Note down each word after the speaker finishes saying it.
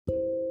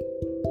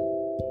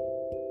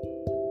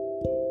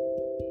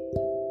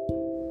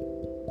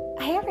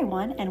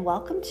everyone, and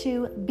welcome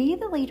to Be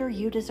the Leader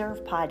You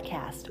Deserve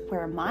podcast,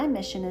 where my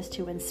mission is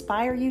to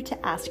inspire you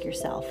to ask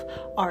yourself,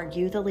 are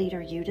you the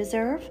leader you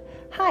deserve?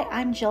 Hi,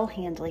 I'm Jill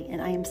Handley, and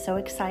I am so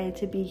excited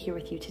to be here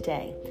with you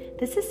today.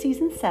 This is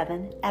Season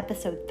 7,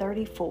 Episode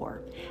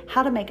 34,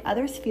 How to Make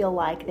Others Feel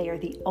Like They Are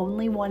the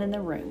Only One in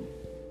the Room.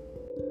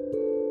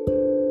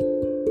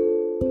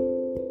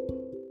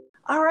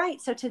 All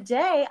right, so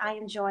today I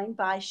am joined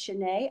by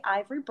Shanae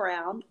Ivory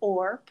Brown,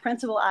 or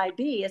Principal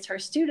IB, as her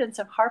students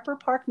of Harper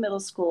Park Middle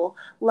School,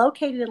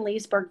 located in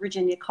Leesburg,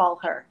 Virginia, call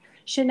her.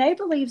 Shanae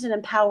believes in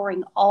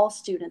empowering all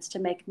students to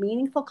make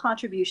meaningful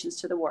contributions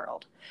to the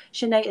world.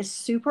 Shanae is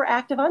super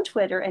active on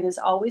Twitter and is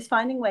always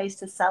finding ways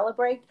to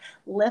celebrate,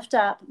 lift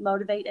up,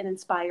 motivate, and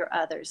inspire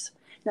others.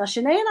 Now,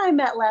 Shanae and I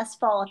met last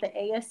fall at the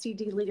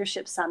ASCD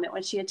Leadership Summit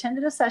when she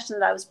attended a session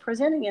that I was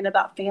presenting in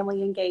about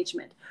family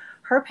engagement.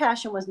 Her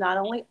passion was not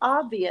only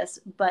obvious,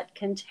 but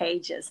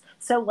contagious.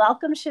 So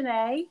welcome,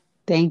 Shanae.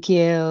 Thank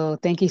you.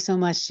 Thank you so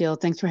much, Jill.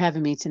 Thanks for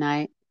having me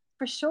tonight.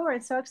 For sure.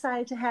 And so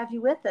excited to have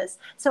you with us.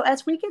 So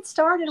as we get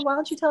started, why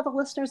don't you tell the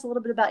listeners a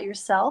little bit about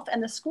yourself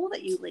and the school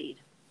that you lead?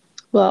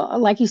 Well,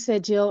 like you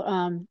said,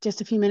 Jill,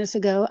 just a few minutes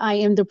ago, I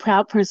am the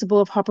proud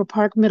principal of Harper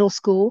Park Middle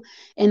School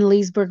in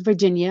Leesburg,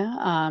 Virginia.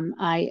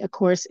 I, of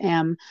course,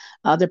 am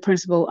the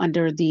principal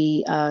under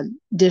the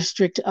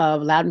District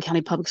of Loudoun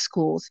County Public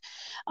Schools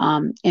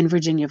in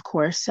Virginia, of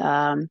course.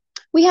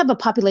 We have a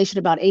population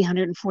of about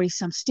 840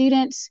 some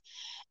students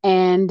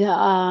and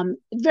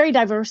very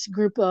diverse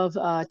group of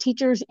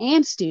teachers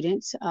and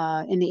students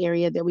in the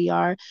area that we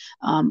are.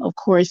 Of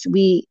course,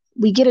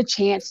 we get a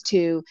chance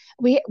to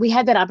we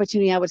had that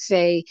opportunity, I would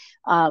say,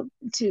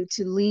 to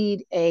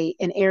lead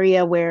an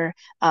area where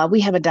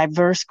we have a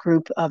diverse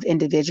group of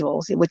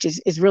individuals, which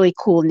is really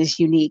cool and is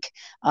unique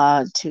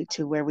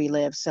to where we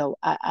live. So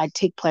I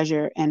take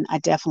pleasure and I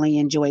definitely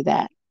enjoy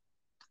that.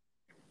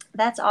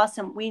 That's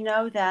awesome. We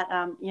know that,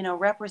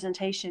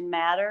 representation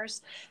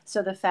matters.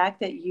 So the fact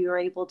that you're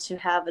able to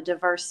have a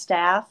diverse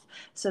staff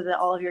so that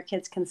all of your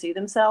kids can see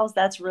themselves,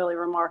 that's really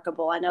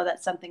remarkable. I know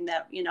that's something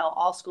that,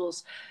 all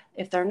schools,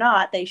 if they're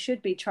not, they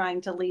should be trying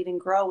to lead and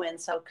grow in.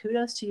 So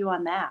kudos to you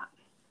on that.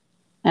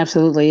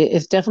 Absolutely.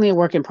 It's definitely a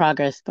work in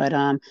progress, but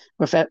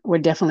we're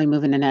definitely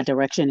moving in that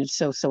direction. It's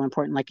so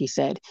important. Like you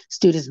said,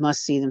 students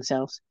must see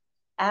themselves.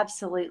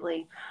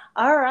 Absolutely.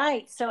 All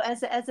right. So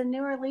as a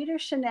newer leader,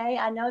 Shanae,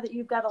 I know that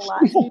you've got a lot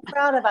to be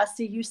proud of. I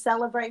see you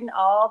celebrating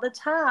all the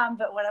time,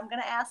 but what I'm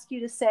going to ask you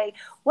to say,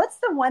 what's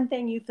the one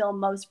thing you feel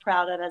most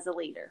proud of as a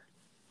leader?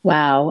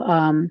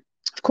 Wow.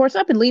 Of course,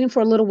 I've been leading for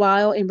a little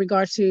while in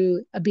regards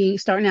to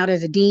starting out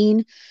as a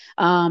dean,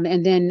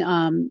 and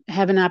then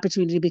having an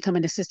opportunity to become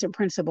an assistant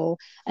principal,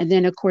 and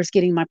then of course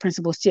getting my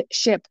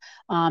principalship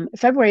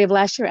February of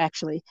last year,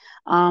 actually.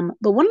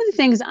 But one of the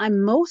things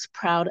I'm most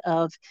proud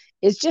of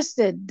is just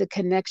the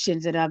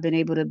connections that I've been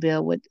able to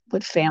build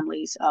with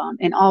families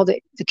and all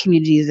the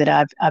communities that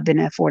I've been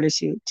afforded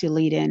to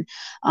lead in,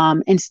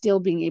 and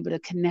still being able to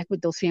connect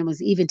with those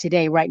families even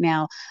today, right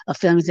now, of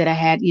families that I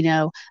had.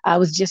 I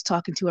was just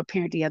talking to a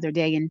parent the other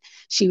day, and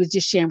she was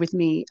just sharing with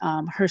me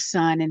her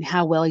son and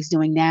how well he's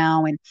doing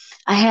now. And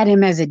I had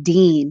him as a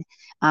dean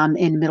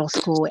in middle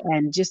school,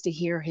 and just to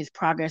hear his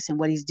progress and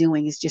what he's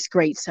doing is just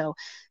great. So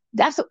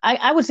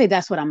I would say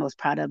that's what I'm most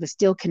proud of, is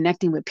still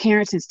connecting with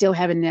parents and still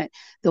having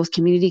those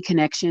community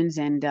connections,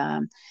 and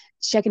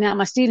checking out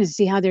my students to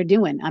see how they're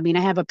doing. I mean,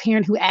 I have a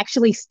parent who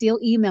actually still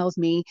emails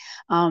me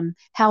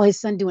how his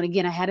son doing.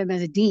 Again, I had him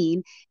as a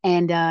dean,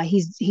 and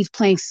he's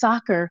playing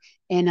soccer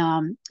in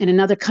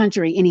another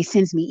country, and he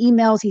sends me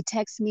emails, he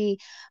texts me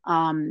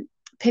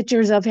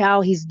pictures of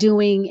how he's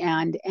doing,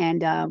 and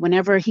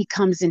whenever he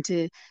comes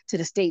into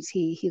the States,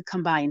 he'll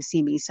come by and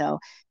see me. So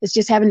it's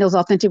just having those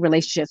authentic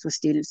relationships with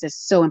students that's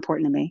so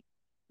important to me.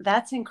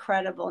 That's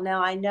incredible.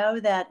 Now, I know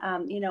that,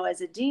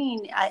 as a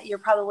dean, you're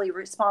probably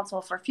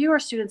responsible for fewer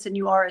students than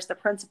you are as the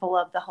principal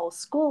of the whole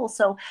school.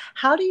 So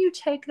how do you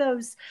take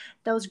those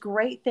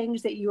great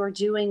things that you are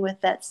doing with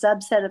that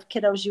subset of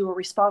kiddos you were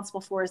responsible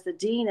for as the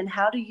dean, and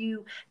how do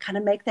you kind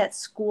of make that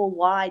school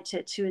wide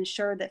to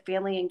ensure that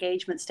family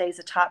engagement stays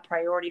a top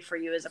priority for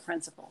you as a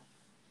principal?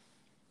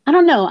 I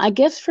don't know. I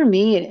guess for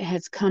me, it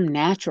has come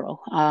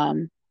natural.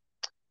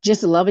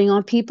 Just loving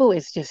on people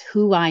is just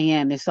who I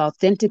am. It's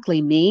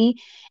authentically me.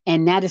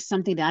 And that is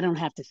something that I don't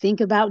have to think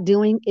about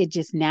doing. It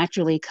just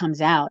naturally comes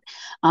out.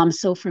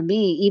 So for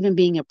me, even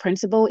being a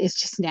principal, it's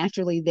just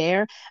naturally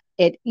there.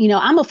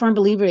 I'm a firm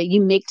believer that you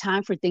make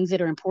time for things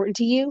that are important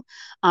to you.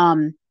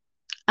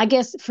 I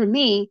guess for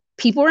me,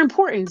 people are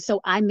important,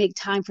 so I make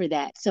time for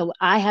that. So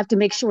I have to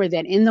make sure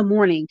that in the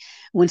morning,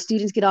 when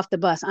students get off the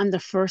bus, I'm the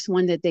first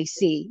one that they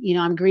see.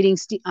 I'm greeting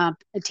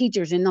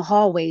teachers in the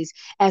hallways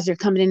as they're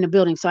coming in the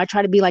building. So I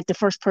try to be like the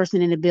first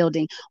person in the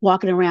building,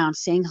 walking around,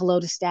 saying hello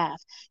to staff.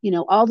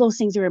 All those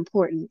things are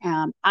important.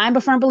 I'm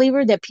a firm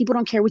believer that people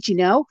don't care what you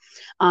know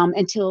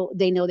until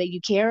they know that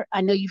you care.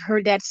 I know you've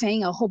heard that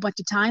saying a whole bunch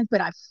of times,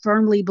 but I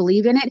firmly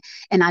believe in it,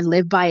 and I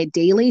live by it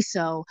daily.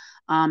 So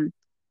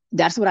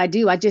that's what I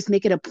do. I just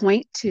make it a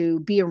point to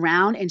be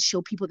around and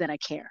show people that I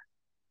care.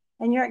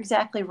 And you're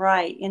exactly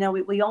right.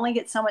 We only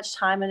get so much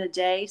time in a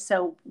day,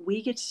 so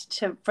we get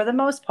to, for the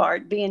most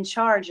part, be in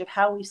charge of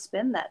how we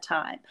spend that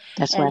time.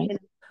 That's And right.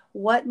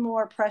 what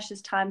more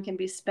precious time can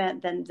be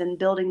spent than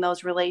building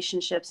those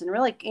relationships and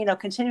really,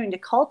 continuing to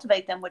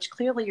cultivate them, which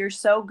clearly you're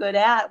so good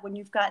at when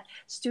you've got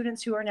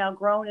students who are now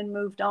grown and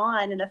moved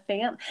on, and a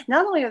family.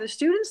 Not only are the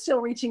students still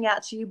reaching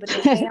out to you, but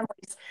their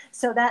families.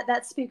 So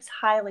that speaks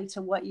highly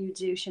to what you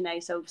do,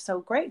 Shanae. So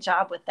great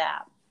job with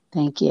that.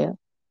 Thank you.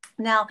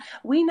 Now,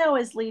 we know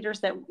as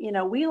leaders that,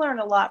 we learn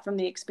a lot from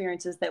the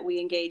experiences that we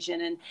engage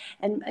in.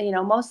 And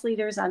most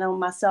leaders, I know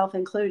myself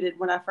included,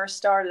 when I first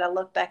started, I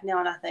look back now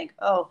and I think,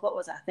 oh, what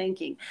was I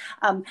thinking?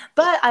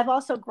 But I've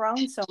also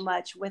grown so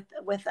much with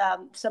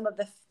some of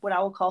the, what I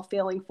will call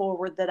failing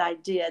forward, that I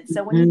did.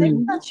 So when you think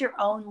Mm. about your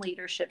own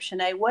leadership,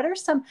 Shanae, what are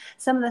some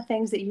of the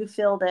things that you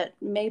feel that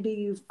maybe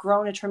you've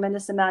grown a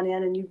tremendous amount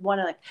in, and you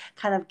want to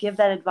kind of give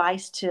that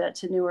advice to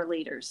newer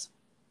leaders?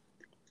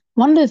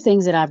 One of the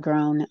things that I've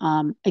grown,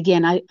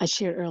 again, I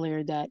shared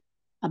earlier that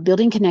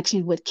building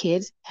connection with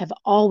kids have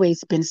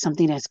always been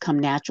something that's come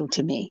natural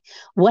to me.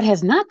 What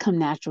has not come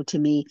natural to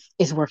me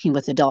is working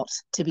with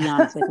adults, to be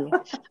honest with you.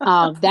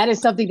 That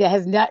is something that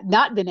has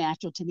not been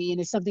natural to me,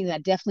 and it's something that I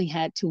definitely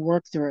had to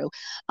work through.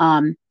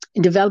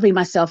 In developing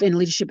myself in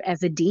leadership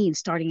as a dean,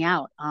 starting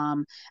out,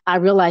 I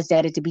realized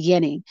that at the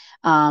beginning.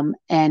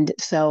 And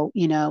so,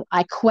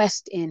 I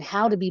quest in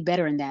how to be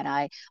better in that.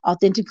 I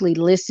authentically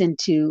listen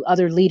to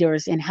other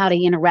leaders and how they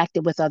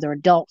interacted with other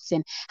adults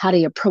and how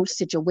they approach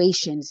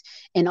situations.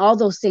 And all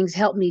those things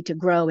helped me to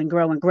grow and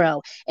grow and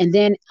grow. And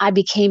then I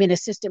became an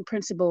assistant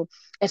principal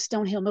at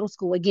Stonehill Middle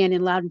School, again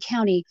in Loudoun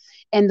County.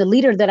 And the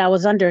leader that I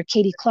was under,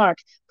 Katie Clark,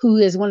 who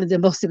is one of the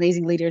most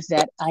amazing leaders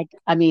that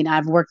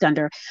I've worked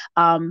under.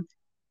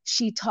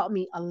 She taught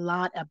me a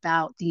lot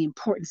about the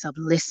importance of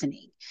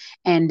listening.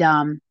 And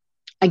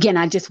again,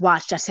 I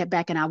sat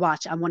back and I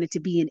watched. I wanted to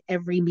be in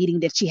every meeting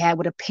that she had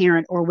with a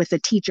parent or with a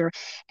teacher.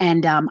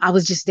 And I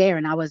was just there,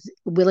 and I was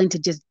willing to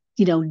just,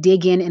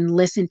 dig in and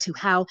listen to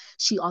how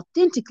she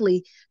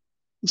authentically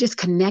just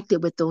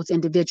connected with those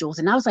individuals.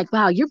 And I was like,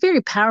 wow, you're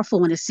very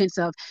powerful in a sense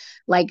of,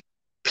 like,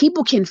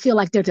 people can feel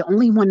like they're the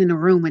only one in the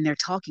room when they're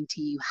talking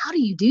to you. How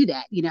do you do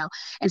that?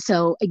 And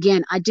so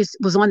again, I just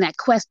was on that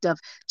quest of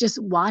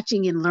just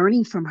watching and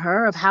learning from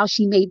her of how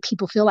she made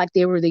people feel like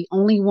they were the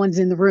only ones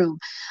in the room.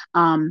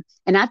 And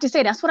I have to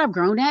say that's what I've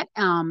grown at.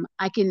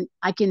 I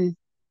can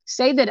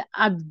say that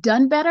I've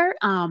done better.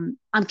 I'm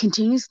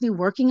continuously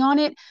working on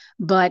it,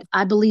 but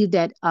I believe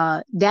that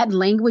that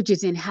language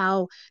is in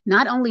how,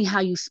 not only how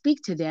you speak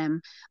to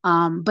them,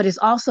 but it's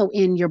also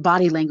in your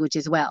body language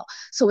as well.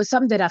 So it's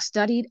something that I've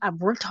studied. I've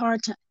worked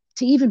hard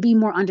to even be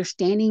more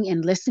understanding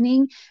and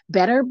listening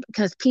better,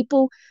 because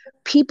people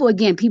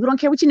again, people don't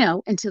care what you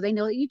know until they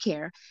know that you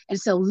care. And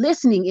so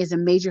listening is a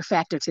major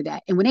factor to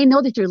that. And when they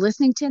know that you're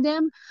listening to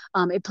them,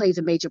 it plays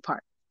a major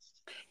part.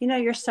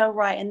 You're so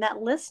right. And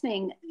that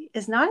listening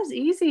is not as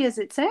easy as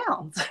it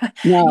sounds.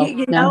 No,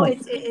 no.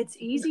 It's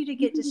easy to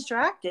get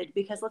distracted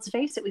because, let's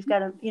face it, we've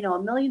got a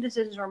million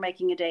decisions we're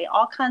making a day,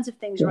 all kinds of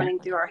things Yeah. running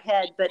through our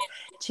head. But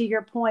to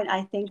your point,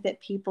 I think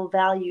that people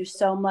value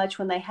so much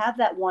when they have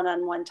that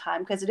one-on-one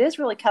time, because it is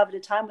really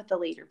coveted time with the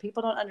leader.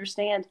 People don't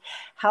understand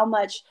how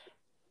much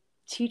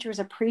teachers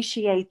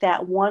appreciate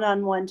that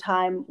one-on-one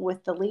time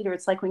with the leader.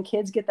 It's like when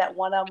kids get that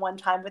one-on-one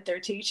time with their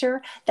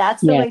teacher,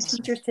 that's the way Yes.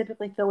 teachers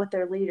typically feel with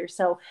their leaders.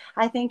 So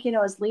I think,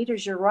 as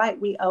leaders, you're right.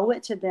 We owe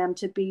it to them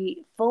to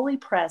be fully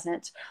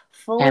present,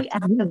 fully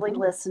Absolutely. actively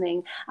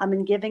listening,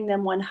 and giving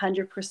them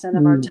 100%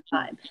 of our Mm.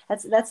 time.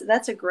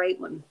 That's a great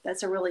one.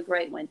 That's a really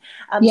great one.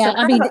 Yeah, So I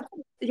kind mean, of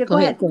yeah, go go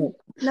ahead, ahead. go ahead.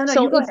 No,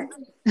 So you go it's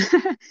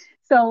ahead.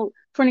 so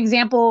for an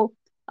example,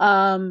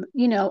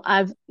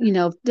 I've,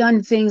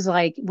 done things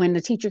like when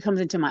the teacher comes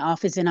into my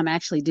office and I'm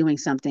actually doing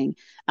something,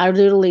 I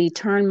literally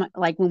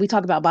like when we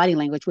talk about body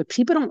language, what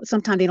people don't,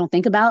 sometimes they don't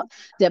think about,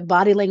 that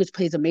body language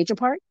plays a major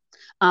part.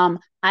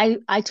 I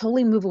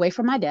totally move away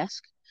from my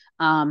desk.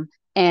 Um,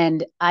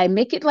 and I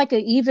make it like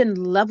an even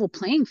level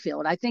playing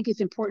field. I think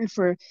it's important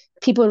for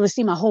people to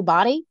see my whole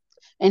body.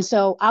 And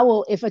so I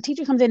will, if a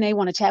teacher comes in and they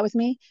want to chat with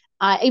me,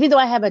 even though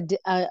I have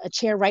a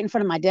chair right in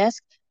front of my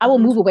desk, I will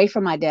Mhm. move away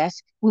from my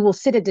desk. We will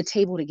sit at the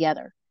table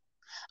together.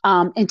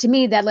 And to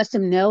me, that lets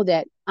them know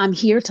that I'm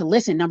here to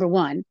listen, number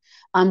one.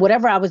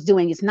 Whatever I was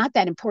doing is not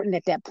that important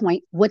at that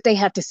point. What they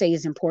have to say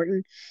is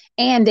important.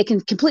 And they can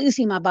completely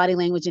see my body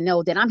language and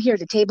know that I'm here at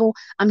the table.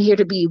 I'm here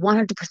to be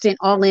 100%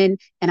 all in,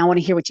 and I want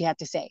to hear what you have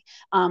to say.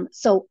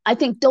 So I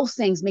think those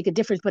things make a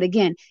difference. But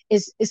again,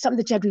 it's something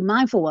that you have to be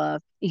mindful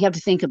of. You have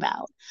to think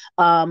about.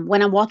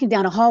 When I'm walking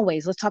down the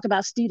hallways, let's talk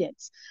about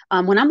students.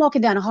 When I'm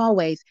walking down the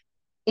hallways,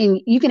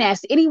 and you can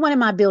ask anyone in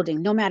my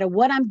building, no matter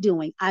what I'm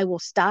doing, I will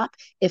stop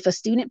if a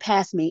student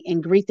passed me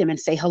and greet them and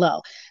say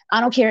hello.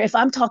 I don't care if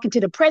I'm talking to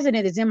the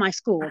president is in my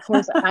school. Of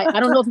course, I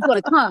don't know if he's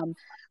going to come,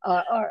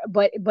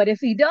 But if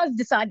he does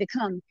decide to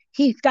come,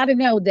 he's got to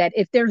know that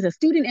if there's a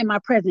student in my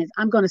presence,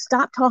 I'm going to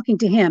stop talking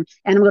to him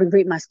and I'm going to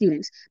greet my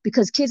students,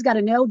 because kids got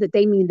to know that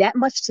they mean that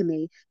much to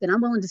me, that I'm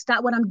willing to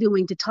stop what I'm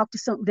doing to talk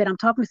to that I'm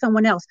talking to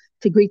someone else,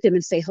 to greet them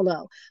and say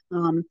hello.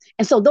 And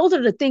so those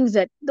are the things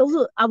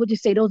I would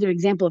just say, those are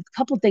examples of a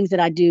couple of things that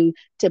I do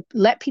to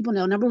let people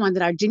know, number one,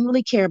 that I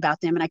genuinely care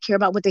about them and I care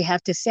about what they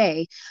have to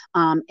say.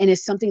 And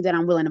it's something that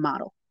I'm willing to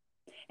model.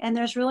 And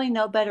there's really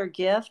no better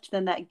gift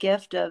than that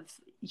gift of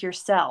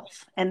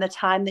yourself and the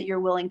time that you're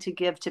willing to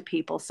give to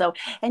people. So,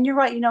 and you're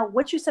right,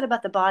 what you said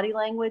about the body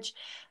language,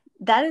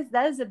 that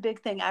is a big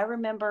thing. I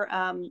remember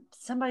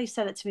somebody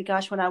said it to me,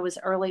 gosh, when I was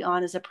early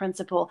on as a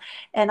principal,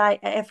 and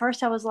at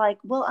first I was like,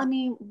 well, I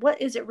mean,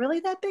 what is it really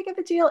that big of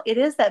a deal? It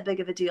is that big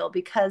of a deal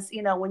because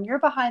when you're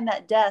behind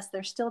that desk,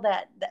 there's still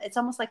that it's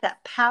almost like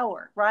that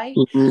power, right?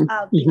 Mm-hmm.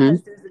 Mm-hmm.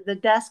 Because the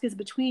desk is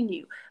between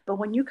you. But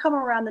when you come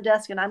around the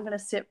desk and I'm going to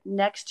sit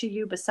next to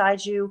you,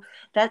 beside you,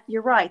 that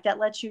you're right. That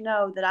lets you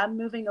know that I'm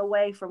moving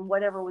away from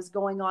whatever was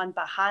going on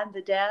behind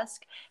the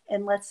desk,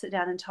 and let's sit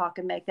down and talk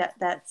and make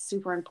that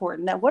super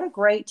important. What a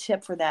great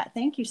tip for that.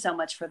 Thank you so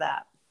much for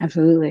that.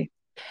 Absolutely.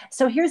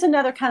 So here's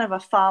another kind of a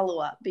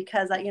follow-up,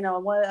 because one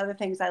of the other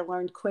things I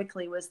learned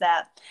quickly was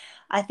that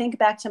I think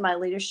back to my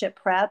leadership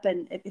prep,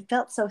 and it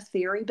felt so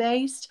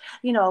theory-based,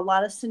 a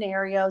lot of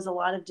scenarios, a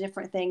lot of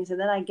different things. And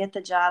then I get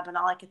the job and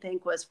all I could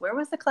think was, where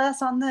was the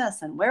class on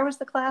this? And where was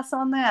the class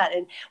on that?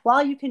 And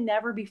while you can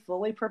never be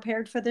fully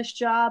prepared for this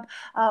job,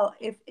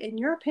 if, in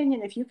your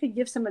opinion, if you could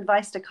give some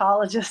advice to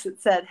colleges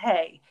that said,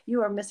 hey,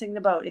 you are missing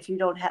the boat if you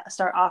don't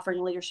start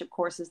offering leadership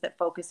courses that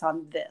focus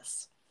on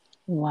this.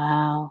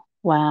 Wow.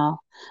 Wow.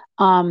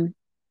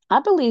 I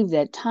believe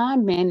that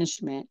time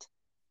management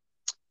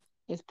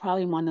is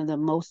probably one of the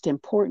most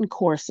important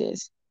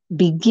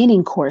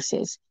beginning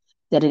courses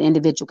that an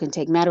individual can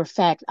take. Matter of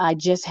fact, I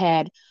just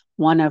had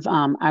one of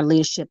our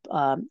leadership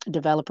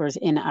developers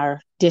in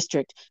our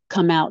district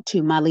come out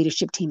to my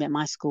leadership team at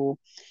my school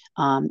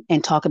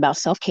and talk about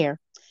self-care.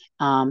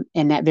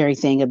 And that very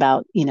thing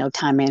about,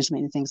 time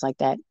management and things like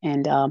that.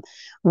 And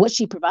what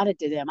she provided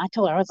to them, I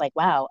told her, I was like,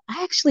 wow,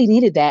 I actually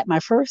needed that my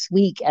first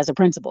week as a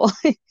principal.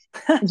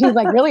 And she was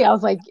like, really? I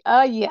was like,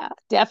 yeah,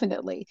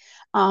 definitely.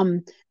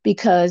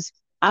 Because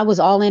I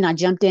was all in, I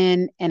jumped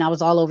in and I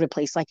was all over the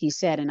place, like you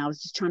said. And I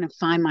was just trying to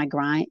find my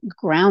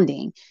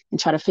grounding and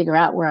try to figure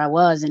out where I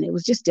was. And it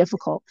was just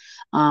difficult.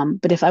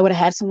 But if I would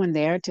have had someone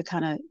there to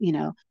kind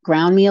of,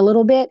 ground me a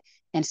little bit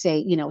and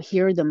say,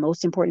 here are the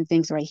most important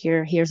things right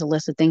here. Here's a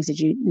list of things that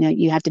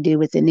you have to do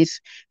within this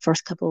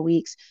first couple of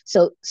weeks.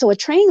 So a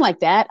training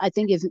like that, I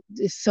think is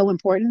so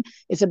important.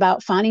 It's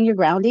about finding your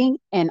grounding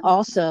and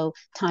also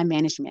time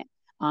management.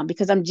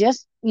 Because I'm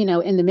just,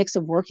 in the mix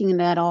of working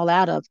that all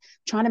out of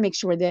trying to make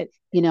sure that,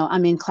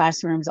 I'm in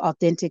classrooms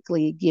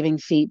authentically giving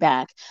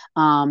feedback.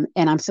 And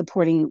I'm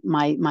supporting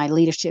my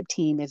leadership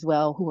team as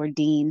well, who are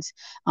deans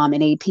and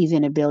APs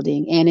in the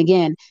building. And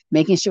again,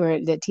 making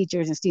sure that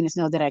teachers and students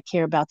know that I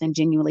care about them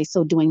genuinely.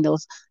 So doing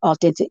those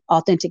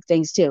authentic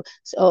things too.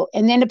 So,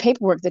 and then the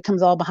paperwork that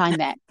comes all behind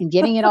that and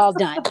getting it all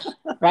done,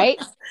 right?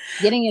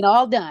 Getting it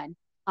all done.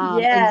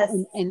 Yes.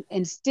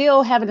 And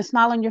still having a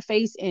smile on your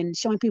face and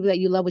showing people that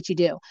you love what you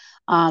do.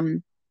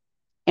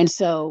 And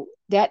so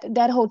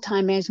that whole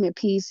time management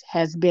piece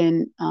has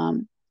been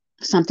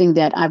something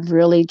that I've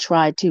really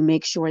tried to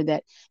make sure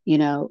that,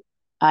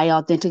 I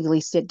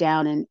authentically sit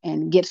down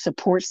and get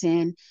supports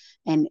in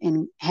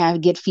and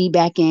get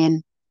feedback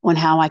in on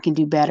how I can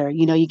do better.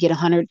 You get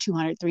 100,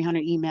 200,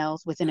 300 emails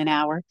within an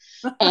hour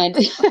and,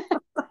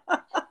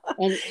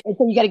 and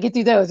so you got to get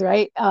through those,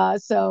 right?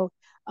 So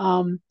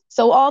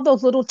all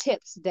those little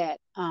tips that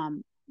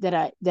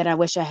I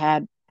wish I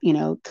had,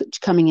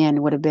 coming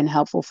in would have been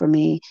helpful for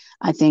me,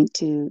 I think,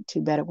 to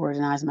better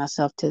organize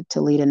myself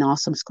to lead an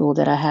awesome school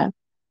that I have.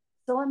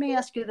 So let me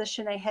ask you this,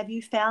 Shanae. Have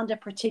you found a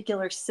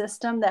particular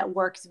system that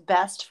works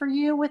best for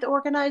you with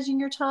organizing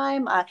your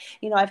time?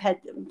 I've had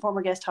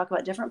former guests talk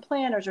about different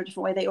planners or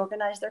different way they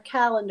organize their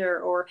calendar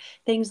or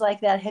things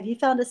like that. Have you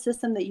found a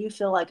system that you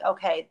feel like,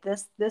 okay,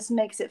 this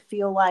makes it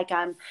feel like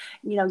I'm,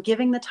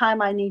 giving the time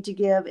I need to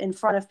give in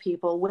front of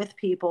people, with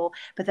people,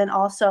 but then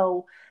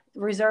also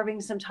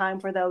reserving some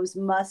time for those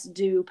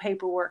must-do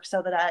paperwork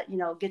so that I,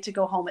 get to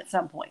go home at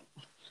some point?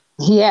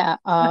 Yeah.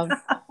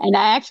 And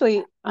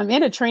I'm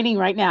in a training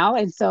right now.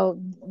 And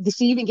so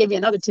she even gave me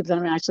another tip that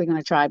I'm actually going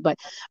to try. But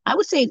I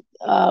would say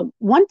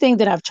one thing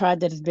that I've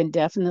tried that has been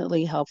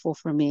definitely helpful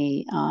for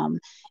me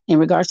in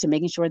regards to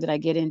making sure that I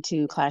get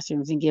into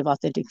classrooms and give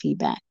authentic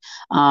feedback.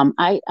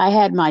 I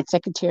had my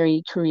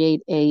secretary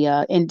create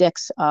a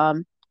index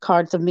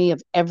cards of me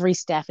of every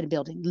staff in the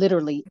building,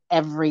 literally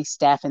every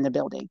staff in the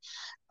building,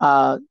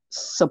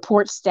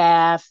 support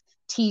staff,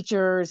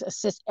 teachers,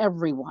 assist,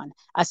 everyone.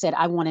 I said,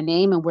 I want a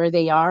name and where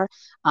they are,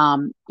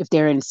 if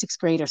they're in 6th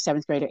grade or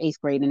 7th grade or 8th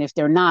grade. And if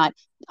they're not,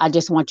 I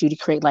just want you to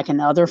create like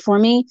another for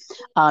me.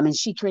 And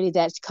she created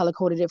that, color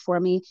coded it for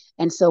me.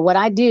 And so what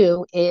I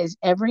do is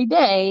every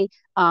day,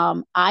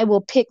 I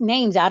will pick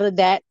names out of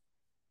that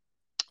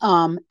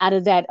out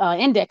of that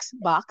index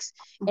box.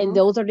 And Mm-hmm.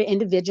 those are the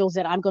individuals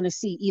that I'm going to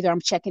see. Either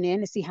I'm checking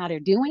in to see how they're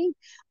doing,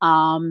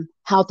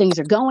 how things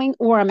are going,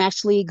 or I'm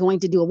actually going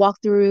to do a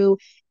walkthrough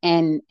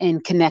and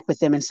connect with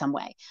them in some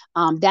way.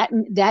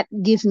 That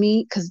gives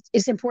me, because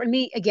it's important to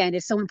me, again,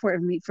 it's so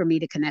important for me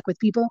to connect with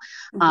people.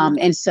 Mm-hmm.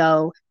 And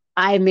so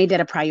I made that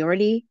a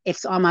priority.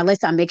 It's on my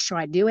list. I make sure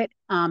I do it.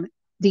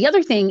 The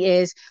other thing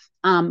is,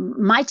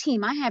 my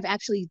team, I have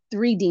actually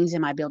three deans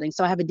in my building.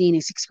 So I have a dean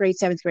in sixth grade,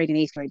 seventh grade, and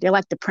eighth grade. They're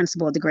like the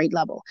principal of the grade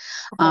level.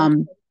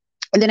 Okay.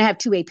 And then I have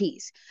two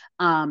APs.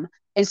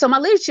 And so my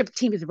leadership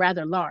team is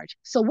rather large.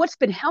 So what's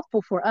been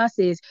helpful for us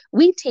is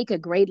we take a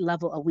grade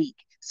level a week.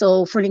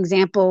 So for an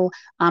example,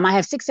 I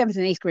have sixth, seventh,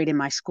 and eighth grade in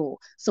my school.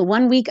 So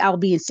one week I'll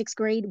be in sixth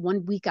grade,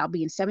 one week I'll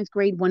be in seventh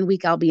grade, one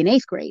week I'll be in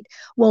eighth grade.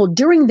 Well,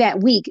 during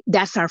that week,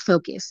 that's our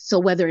focus. So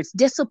whether it's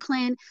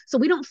discipline, so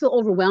we don't feel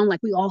overwhelmed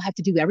like we all have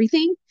to do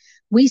everything.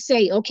 We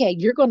say, okay,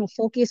 you're going to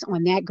focus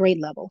on that grade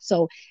level.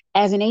 So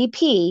as an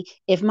AP,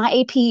 if my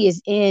AP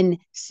is in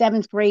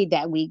seventh grade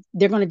that week,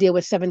 they're going to deal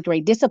with seventh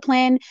grade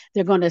discipline.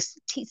 They're going to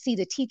see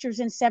the teachers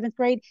in seventh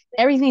grade.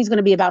 Everything's going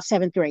to be about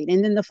seventh grade.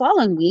 And then the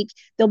following week,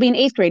 they'll be in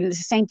eighth grade, and it's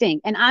the same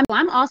thing. And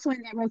I'm also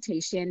in that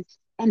rotation.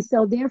 And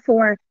so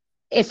therefore,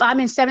 if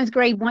I'm in seventh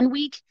grade one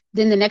week,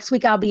 then the next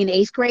week I'll be in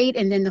eighth grade,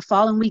 and then the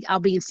following week I'll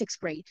be in sixth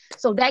grade.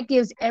 So that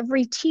gives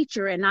every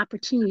teacher an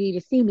opportunity to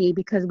see me,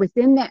 because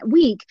within that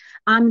week,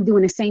 I'm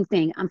doing the same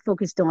thing. I'm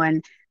focused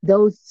on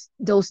those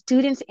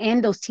students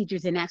and those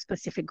teachers in that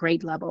specific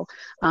grade level.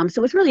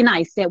 So it's really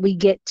nice that we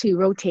get to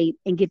rotate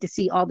and get to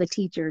see all the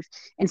teachers.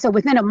 And so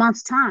within a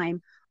month's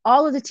time,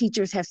 all of the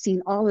teachers have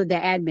seen all of the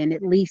admin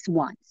at least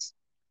once.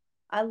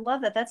 I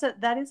love that.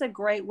 That is a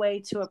great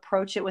way to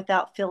approach it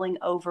without feeling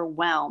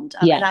overwhelmed.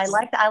 And Yes.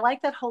 I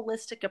like that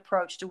holistic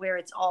approach to where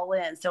it's all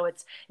in. So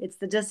it's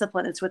the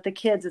discipline, it's with the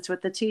kids, it's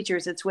with the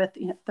teachers, it's with,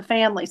 the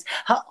families,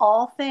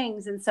 all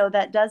things. And so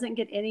that doesn't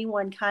get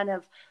anyone kind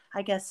of,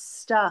 I guess,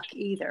 stuck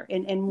either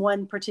in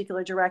one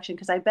particular direction.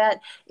 Because I bet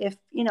if,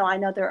 I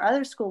know there are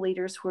other school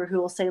leaders who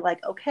will say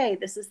like, okay,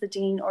 this is the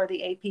dean or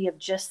the AP of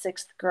just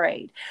sixth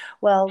grade.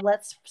 Well,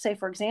 let's say,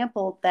 for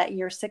example, that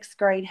your sixth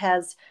grade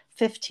has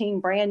 15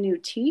 brand new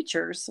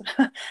teachers.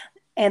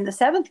 And the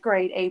seventh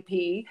grade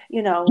AP,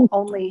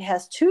 only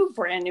has two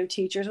brand new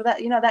teachers. Well,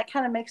 that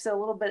kind of makes it a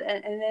little bit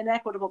an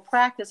inequitable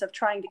practice of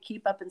trying to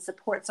keep up and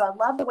support. So I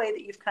love the way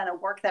that you've kind of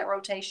worked that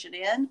rotation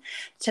in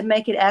to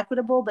make it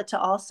equitable, but to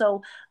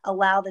also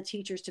allow the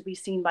teachers to be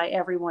seen by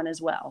everyone as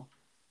well.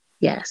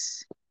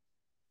 Yes.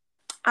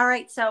 All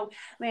right. So,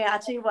 man, I'll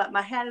tell you what,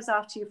 my hat is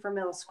off to you for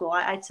middle school.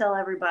 I tell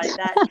everybody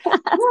that,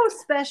 whoa,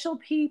 special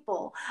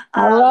people.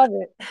 I love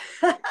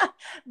it.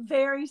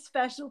 Very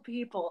special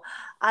people.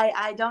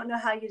 I don't know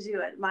how you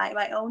do it.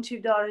 My own two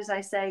daughters, I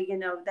say,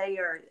 they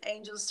are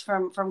angels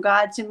from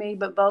God to me,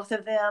 but both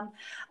of them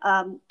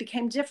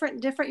became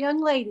different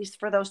young ladies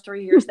for those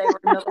 3 years they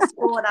were in middle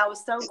school. And I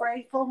was so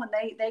grateful when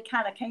they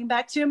kind of came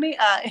back to me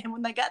and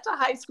when they got to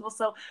high school.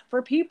 So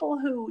for people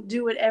who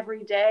do it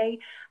every day,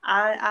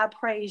 I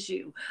praise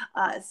you.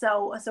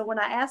 So when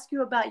I ask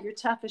you about your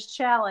toughest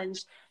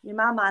challenge, in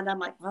my mind, I'm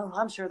like, well,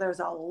 I'm sure there's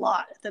a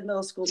lot at the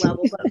middle school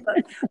level,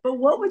 but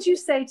what would you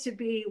say to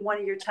be one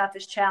of your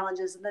toughest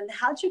challenges? And then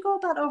how'd you go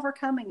about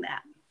overcoming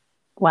that?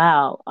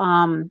 Wow.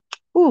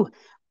 Ooh,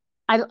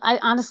 I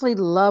honestly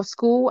love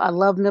school. I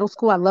love middle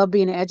school. I love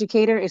being an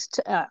educator. It's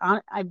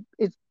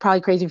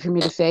probably crazy for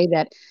me to say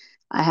that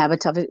I have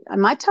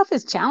my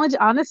toughest challenge,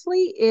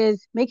 honestly,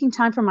 is making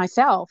time for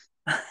myself.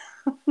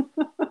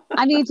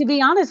 I need to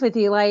be honest with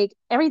you. Like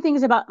everything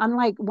is about, I'm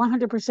like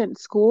 100%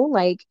 school.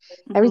 Like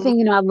Mm-hmm.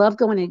 everything, I love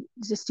going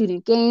to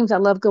student games. I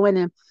love going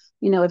to,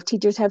 if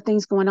teachers have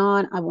things going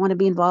on, I want to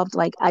be involved.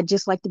 Like I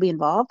just like to be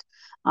involved.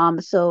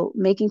 So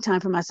making time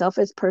for myself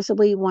has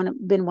personally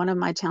been one of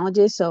my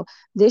challenges. So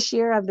this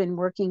year I've been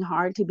working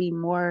hard to be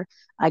more,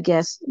 I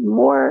guess,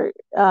 more,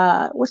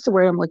 what's the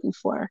word I'm looking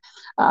for?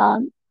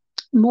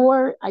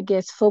 More, I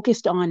guess,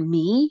 focused on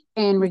me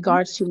in Mm-hmm.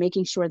 regards to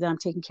making sure that I'm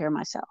taking care of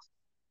myself.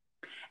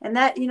 And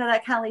that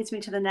kind of leads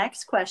me to the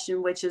next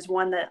question, which is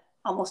one that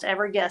almost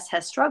every guest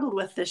has struggled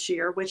with this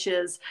year, which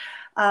is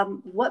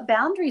what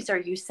boundaries are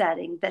you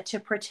setting that to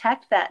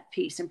protect that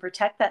peace and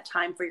protect that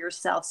time for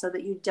yourself so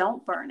that you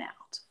don't burn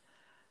out?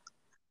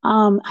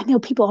 I know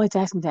people always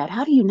ask me that.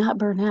 How do you not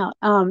burn out?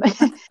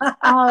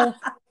 uh,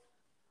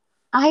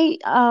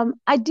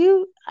 I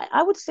do.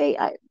 I would say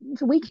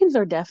the weekends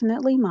are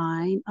definitely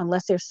mine,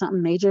 unless there's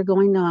something major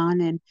going on.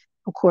 And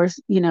of course,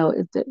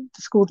 if the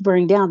school's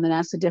burning down, then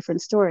that's a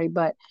different story.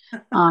 But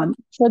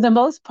for the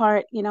most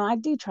part, I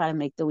do try to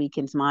make the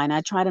weekends mine.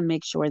 I try to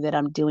make sure that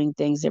I'm doing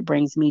things that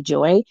brings me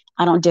joy.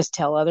 I don't just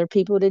tell other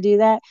people to do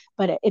that,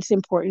 but it's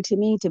important to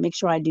me to make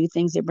sure I do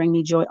things that bring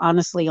me joy,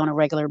 honestly, on a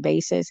regular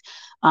basis.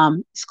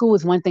 School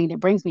is one thing that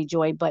brings me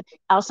joy, but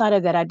outside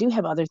of that, I do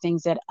have other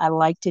things that I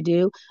like to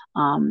do.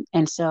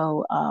 And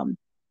so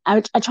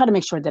I try to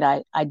make sure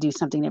that I do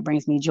something that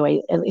brings me joy,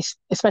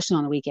 especially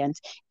on the weekends.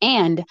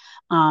 And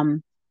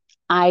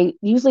I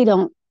usually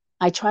don't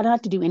I try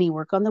not to do any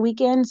work on the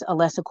weekends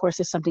unless, of course,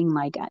 it's something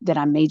like that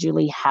I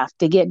majorly have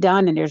to get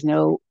done and there's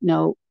no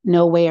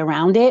way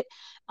around it.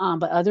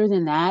 But other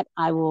than that,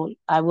 I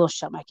will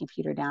shut my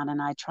computer down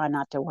and I try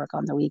not to work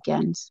on the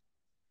weekends.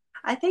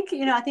 I think,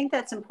 I think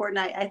that's important.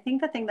 I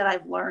think the thing that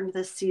I've learned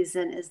this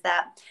season is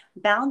that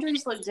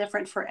boundaries look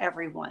different for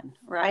everyone,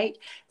 right?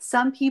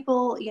 Some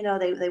people,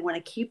 they want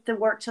to keep the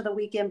work to the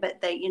weekend, but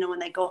when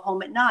they go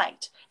home at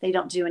night, they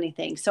don't do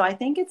anything. So I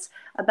think it's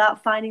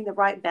about finding the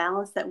right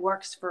balance that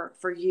works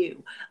for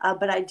you.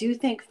 But I do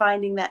think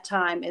finding that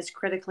time is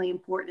critically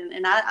important.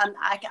 And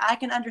I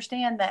can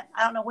understand that.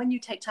 I don't know when you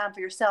take time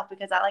for yourself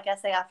because like I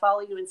say, I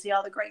follow you and see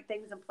all the great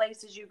things and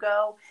places you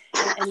go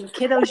and the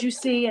kiddos you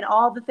see and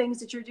all the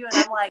things that you're doing.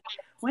 I'm like,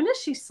 when does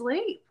she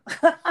sleep?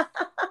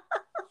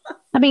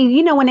 I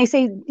mean, when they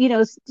say,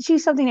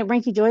 choose something that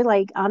brings you joy,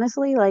 like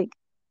honestly, like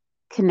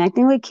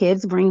connecting with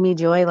kids bring me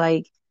joy,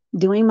 like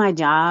doing my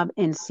job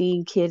and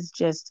seeing kids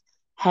just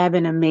have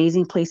an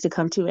amazing place to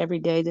come to every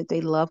day that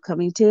they love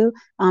coming to.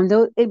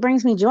 Though it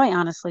brings me joy,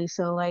 honestly.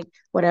 So like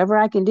whatever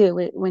I can do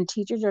when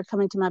teachers are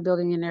coming to my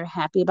building and they're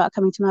happy about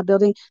coming to my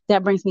building,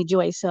 that brings me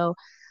joy. So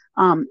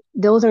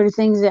those are the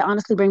things that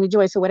honestly bring me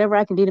joy. So whatever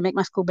I can do to make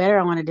my school better,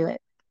 I want to do it.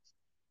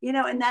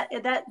 And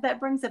that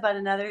brings about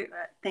another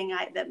thing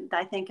that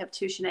I think of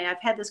too, Shanae.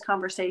 I've had this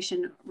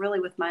conversation really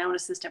with my own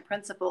assistant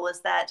principal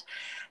is that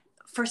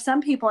for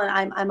some people,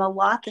 and I'm a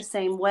lot the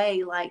same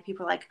way. Like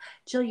people are like,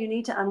 Jill, you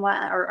need to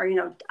unwind,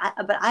 or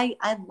but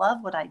I love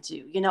what I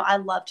do. I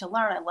love to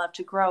learn, I love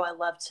to grow, I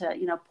love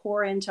to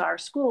pour into our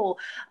school.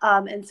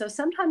 And so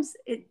sometimes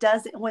it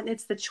does when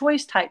it's the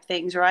choice type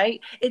things, right?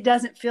 It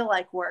doesn't feel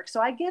like work.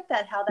 So I get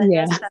that how that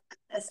Yeah. does.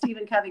 As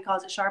Stephen Covey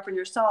calls it, sharpen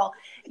your saw.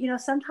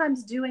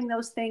 Sometimes doing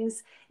those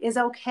things is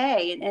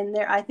okay. And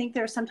there, I think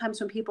there are sometimes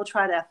when people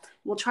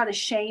will try to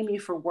shame you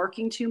for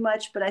working too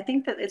much. But I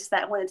think that it's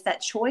that when it's that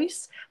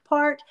choice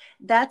part,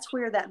 that's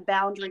where that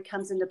boundary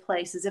comes into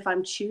place. Is if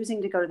I'm choosing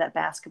to go to that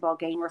basketball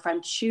game or if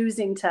I'm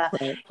choosing to,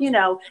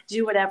 Right.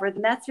 do whatever,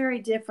 then that's very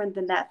different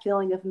than that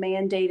feeling of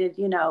mandated,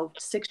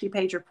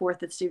 60-page report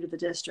that's due to the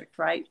district,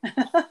 right?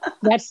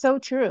 That's so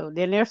true.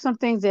 Then there's some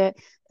things that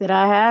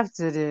I have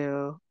to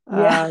do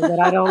Yeah. that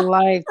I don't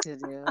like to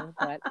do,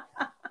 but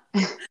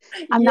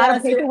I'm not a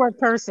Yes. paperwork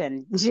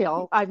person,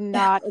 Jill. I'm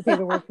not a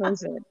paperwork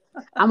person.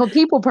 I'm a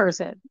people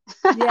person.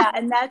 Yeah,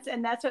 and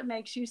that's what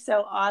makes you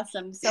so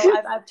awesome. So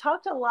I've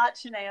talked a lot,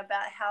 Shanae,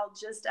 about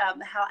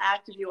how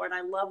active you are, and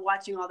I love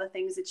watching all the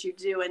things that you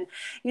do.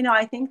 And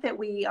I think that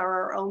we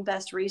are our own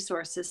best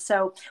resources.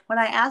 So when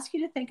I ask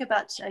you to think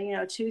about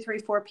 2, 3,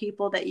 4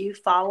 people that you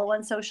follow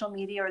on social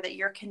media or that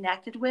you're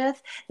connected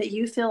with, that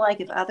you feel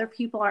like if other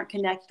people aren't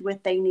connected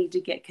with, they need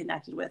to get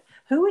connected with,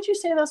 who would you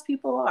say those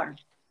people are?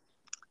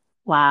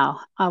 Wow.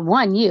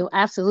 One, you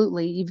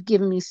absolutely. You've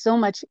given me so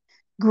much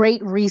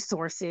great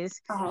resources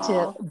to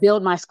Oh,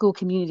 build my school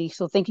community.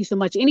 So thank you so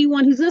much.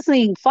 Anyone who's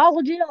listening,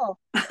 follow Jill.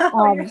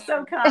 oh, you're Um,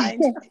 so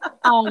kind.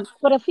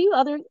 but a few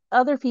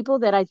other people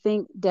that I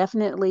think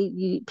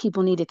definitely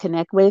people need to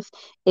connect with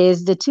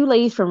is the two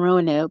ladies from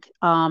Roanoke,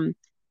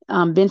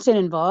 Vincent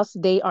and Voss.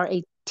 They are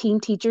a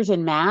team teachers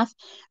in math.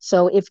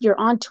 So if you're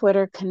on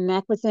Twitter,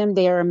 connect with them.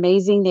 They are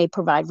amazing. They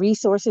provide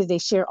resources. They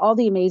share all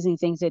the amazing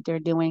things that they're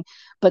doing,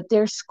 but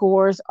their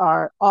scores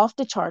are off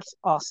the charts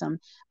awesome.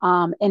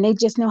 And they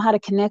just know how to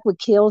connect with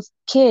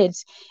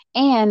kids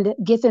and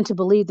get them to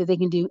believe that they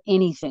can do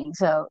anything.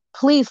 So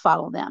please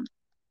follow them.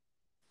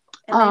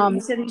 And they, Um,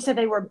 you said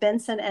they were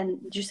Benson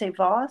and did you say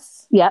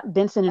Voss? yeah,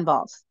 Vincent and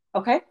Voss.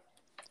 Okay.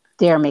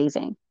 They're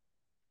amazing.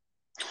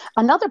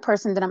 Another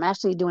person that I'm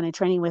actually doing a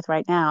training with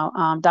right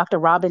now, Dr.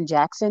 Robin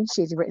Jackson.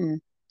 She's written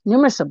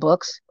numerous of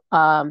books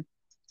on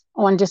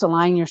just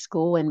aligning your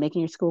school and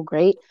making your school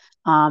great.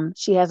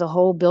 She has a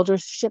whole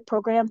buildership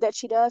program that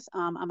she does.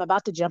 I'm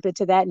about to jump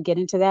into that and get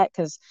into that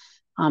because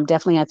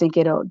definitely I think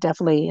it'll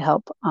definitely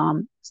help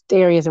the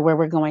areas of where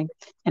we're going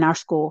in our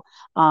school.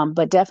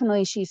 But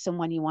definitely she's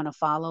someone you want to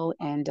follow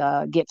and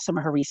get some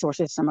of her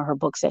resources, some of her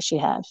books that she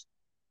has.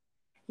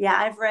 Yeah,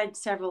 I've read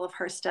several of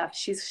her stuff.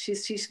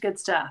 She's good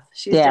stuff.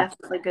 She's Yeah,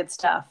 definitely good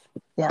stuff.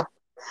 yeah.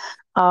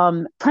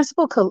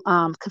 Principal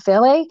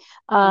Kafele,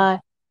 Oh,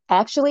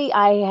 actually,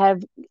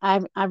 I've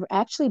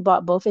actually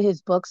bought both of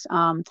his books,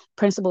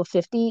 Principal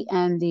 50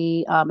 and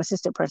the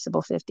Assistant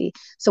Principal 50.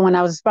 So when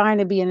I was aspiring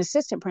to be an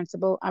assistant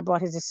principal, I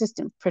bought his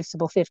Assistant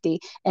Principal 50,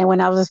 and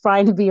when I was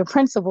aspiring to be a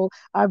principal,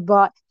 I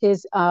bought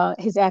his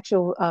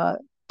actual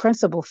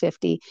Principal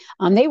 50.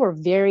 They were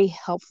very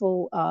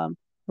helpful.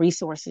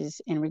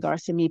 Resources in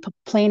regards to me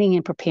planning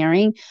and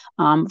preparing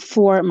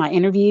for my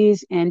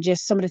interviews and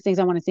just some of the things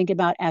I want to think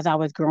about as I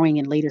was growing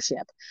in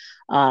leadership.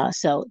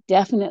 So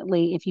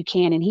definitely, if you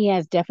can, and he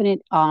has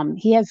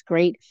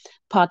great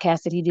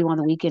podcasts that he do on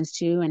the weekends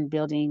too, and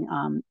building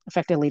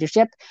effective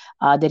leadership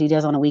that he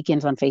does on the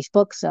weekends on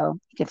Facebook. So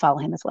you can follow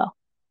him as well.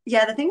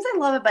 yeah. The things I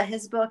love about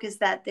his book is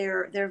that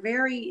they're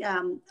very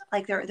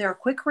like they're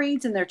quick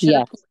reads and they're to the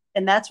Yeah. point,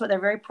 and that's what they're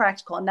very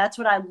practical. And that's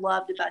what I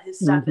loved about his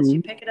stuff is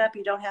you Hmm. pick it up,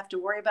 you don't have to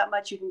worry about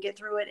much, you can get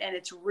through it, and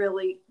it's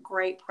really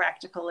great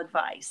practical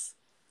advice.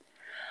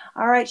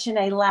 All right,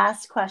 Shanae,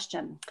 last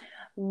question.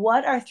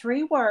 What are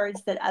 3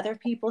 words that other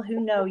people who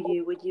know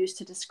you would use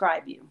to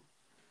describe you?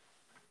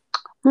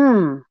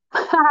 Hmm.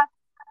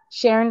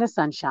 Sharing the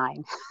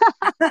sunshine.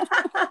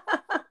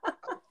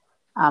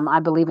 I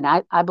believe in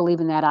I believe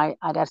in that. I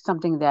that's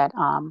something that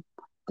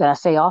I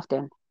say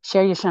often.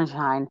 Share your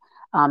sunshine.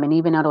 And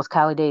even on those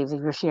cloudy days,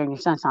 if you're sharing your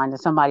sunshine, then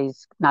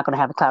somebody's not going to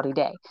have a cloudy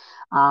day.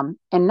 And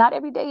not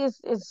every day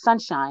is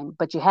sunshine,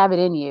 but you have it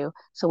in you.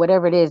 So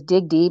whatever it is,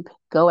 dig deep,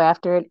 go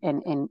after it,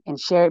 and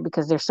share it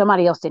because there's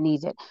somebody else that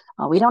needs it.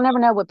 We don't ever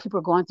know what people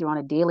are going through on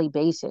a daily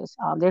basis.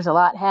 There's a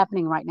lot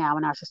happening right now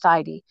in our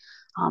society,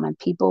 and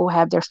people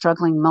have their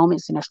struggling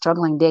moments and their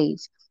struggling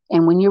days.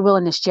 And when you're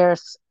willing to share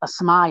a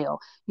smile,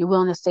 you're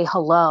willing to say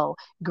hello,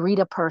 greet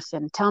a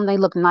person, tell them they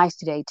look nice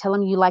today, tell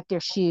them you like their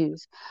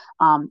shoes,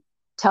 um,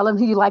 tell them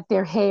you like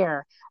their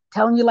hair,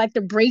 tell them you like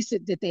the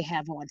bracelet that they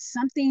have on,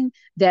 something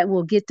that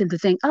will get them to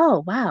think,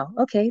 oh, wow,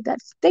 okay,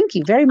 thank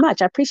you very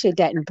much. I appreciate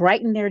that. And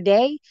brighten their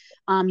day.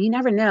 You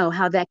never know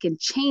how that can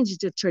change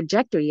the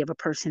trajectory of a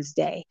person's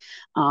day.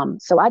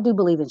 So I do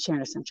believe in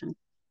sharing a sunshine.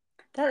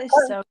 That is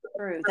so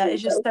true. That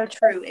is just so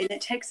true. And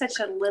it takes such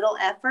a little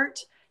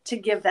effort to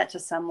give that to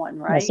someone,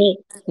 That's right?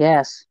 it.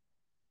 Yes.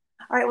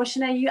 All right. Well,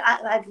 Shanae,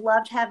 I've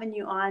loved having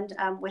you on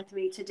with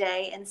me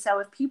today. And so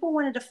if people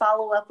wanted to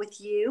follow up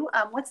with you,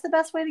 what's the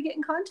best way to get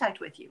in contact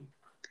with you?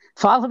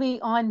 Follow me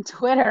on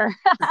Twitter.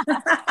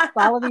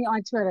 Follow me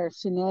on Twitter,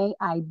 Shanae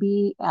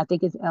IB. I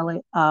think it's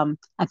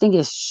I think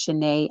it's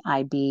Shanae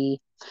IB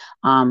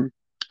um,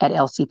 at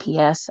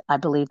LCPS. I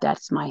believe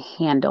that's my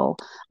handle.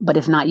 But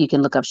if not, you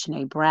can look up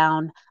Shanae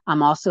Brown. I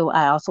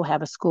also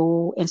have a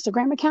school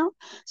Instagram account,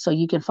 so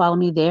you can follow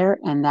me there,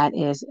 and that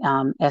is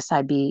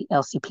SIB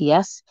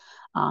LCPS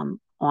on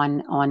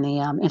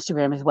the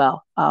Instagram as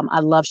well. I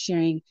love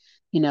sharing,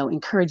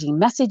 encouraging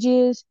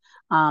messages.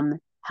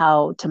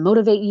 How to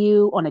motivate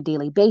you on a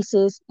daily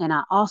basis. And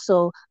I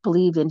also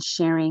believe in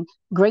sharing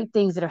great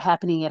things that are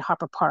happening at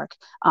Harper Park.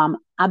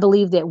 I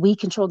believe that we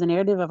control the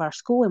narrative of our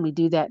school, and we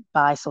do that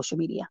by social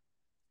media.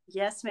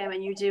 Yes, ma'am.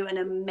 And you do an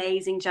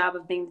amazing job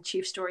of being the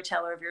chief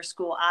storyteller of your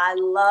school. I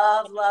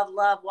love, love,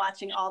 love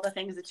watching all the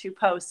things that you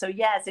post. So,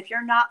 yes, if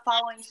you're not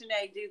following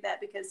Shanae, do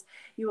that because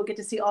you will get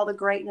to see all the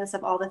greatness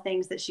of all the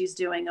things that she's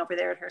doing over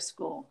there at her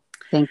school.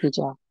 Thank you,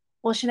 Joe.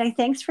 Well, Shanae,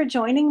 thanks for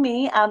joining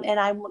me. And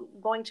I'm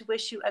going to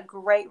wish you a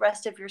great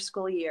rest of your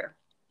school year.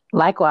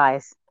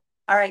 Likewise.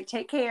 All right.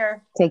 Take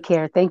care. Take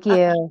care. Thank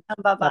you.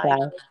 Bye-bye.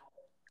 Bye-bye.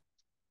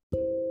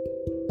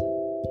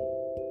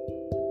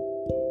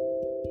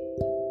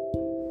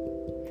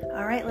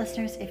 All right,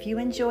 listeners, if you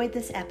enjoyed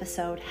this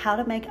episode, How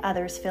to Make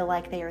Others Feel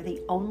Like They Are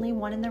the Only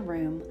One in the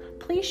Room,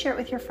 please share it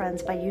with your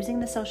friends by using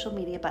the social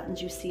media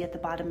buttons you see at the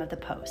bottom of the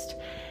post.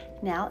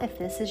 Now, if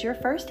this is your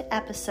first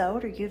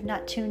episode or you've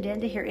not tuned in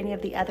to hear any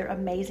of the other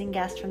amazing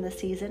guests from the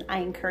season, I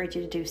encourage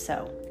you to do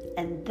so.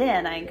 And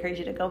then I encourage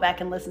you to go back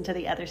and listen to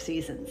the other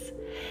seasons.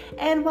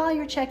 And while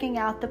you're checking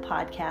out the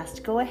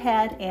podcast, go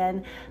ahead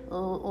and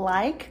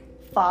like,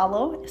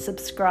 follow,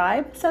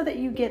 subscribe so that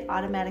you get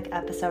automatic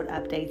episode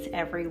updates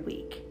every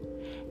week.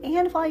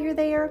 And while you're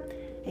there,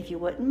 if you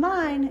wouldn't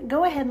mind,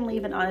 go ahead and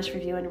leave an honest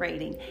review and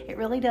rating. It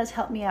really does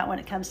help me out when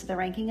it comes to the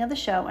ranking of the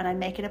show, and I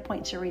make it a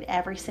point to read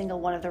every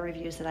single one of the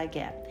reviews that I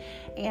get.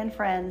 And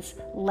friends,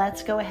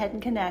 let's go ahead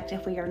and connect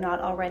if we are not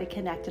already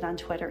connected on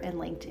Twitter and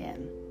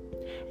LinkedIn.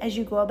 As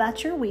you go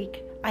about your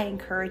week, I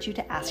encourage you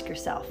to ask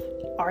yourself,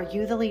 are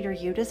you the leader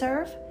you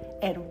deserve?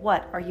 And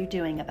what are you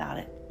doing about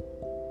it?